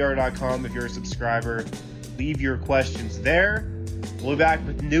 thednvr.com if you're a subscriber. Leave your questions there. We'll be back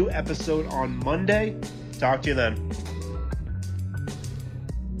with a new episode on Monday. Talk to you then.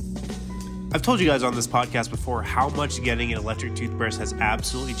 I've told you guys on this podcast before how much getting an electric toothbrush has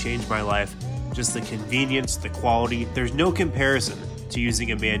absolutely changed my life. Just the convenience, the quality. There's no comparison to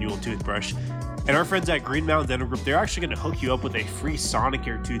using a manual toothbrush. And our friends at Green Mountain Dental Group, they're actually going to hook you up with a free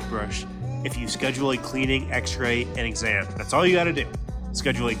Sonicare toothbrush if you schedule a cleaning, x-ray, and exam. That's all you got to do.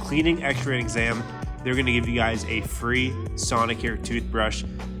 Schedule a cleaning, x-ray, and exam. They're going to give you guys a free Sonicare toothbrush.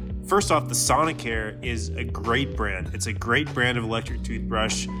 First off, the Sonicare is a great brand. It's a great brand of electric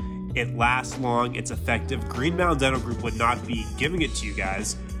toothbrush. It lasts long. It's effective. Green Mountain Dental Group would not be giving it to you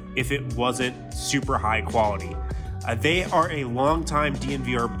guys if it wasn't super high quality. They are a longtime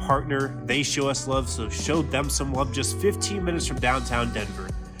DNVR partner. They show us love, so show them some love. Just 15 minutes from downtown Denver.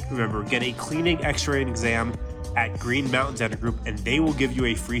 Remember, get a cleaning, x-ray, and exam at Green Mountain Dental Group, and they will give you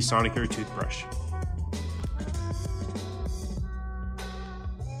a free Sonicare toothbrush.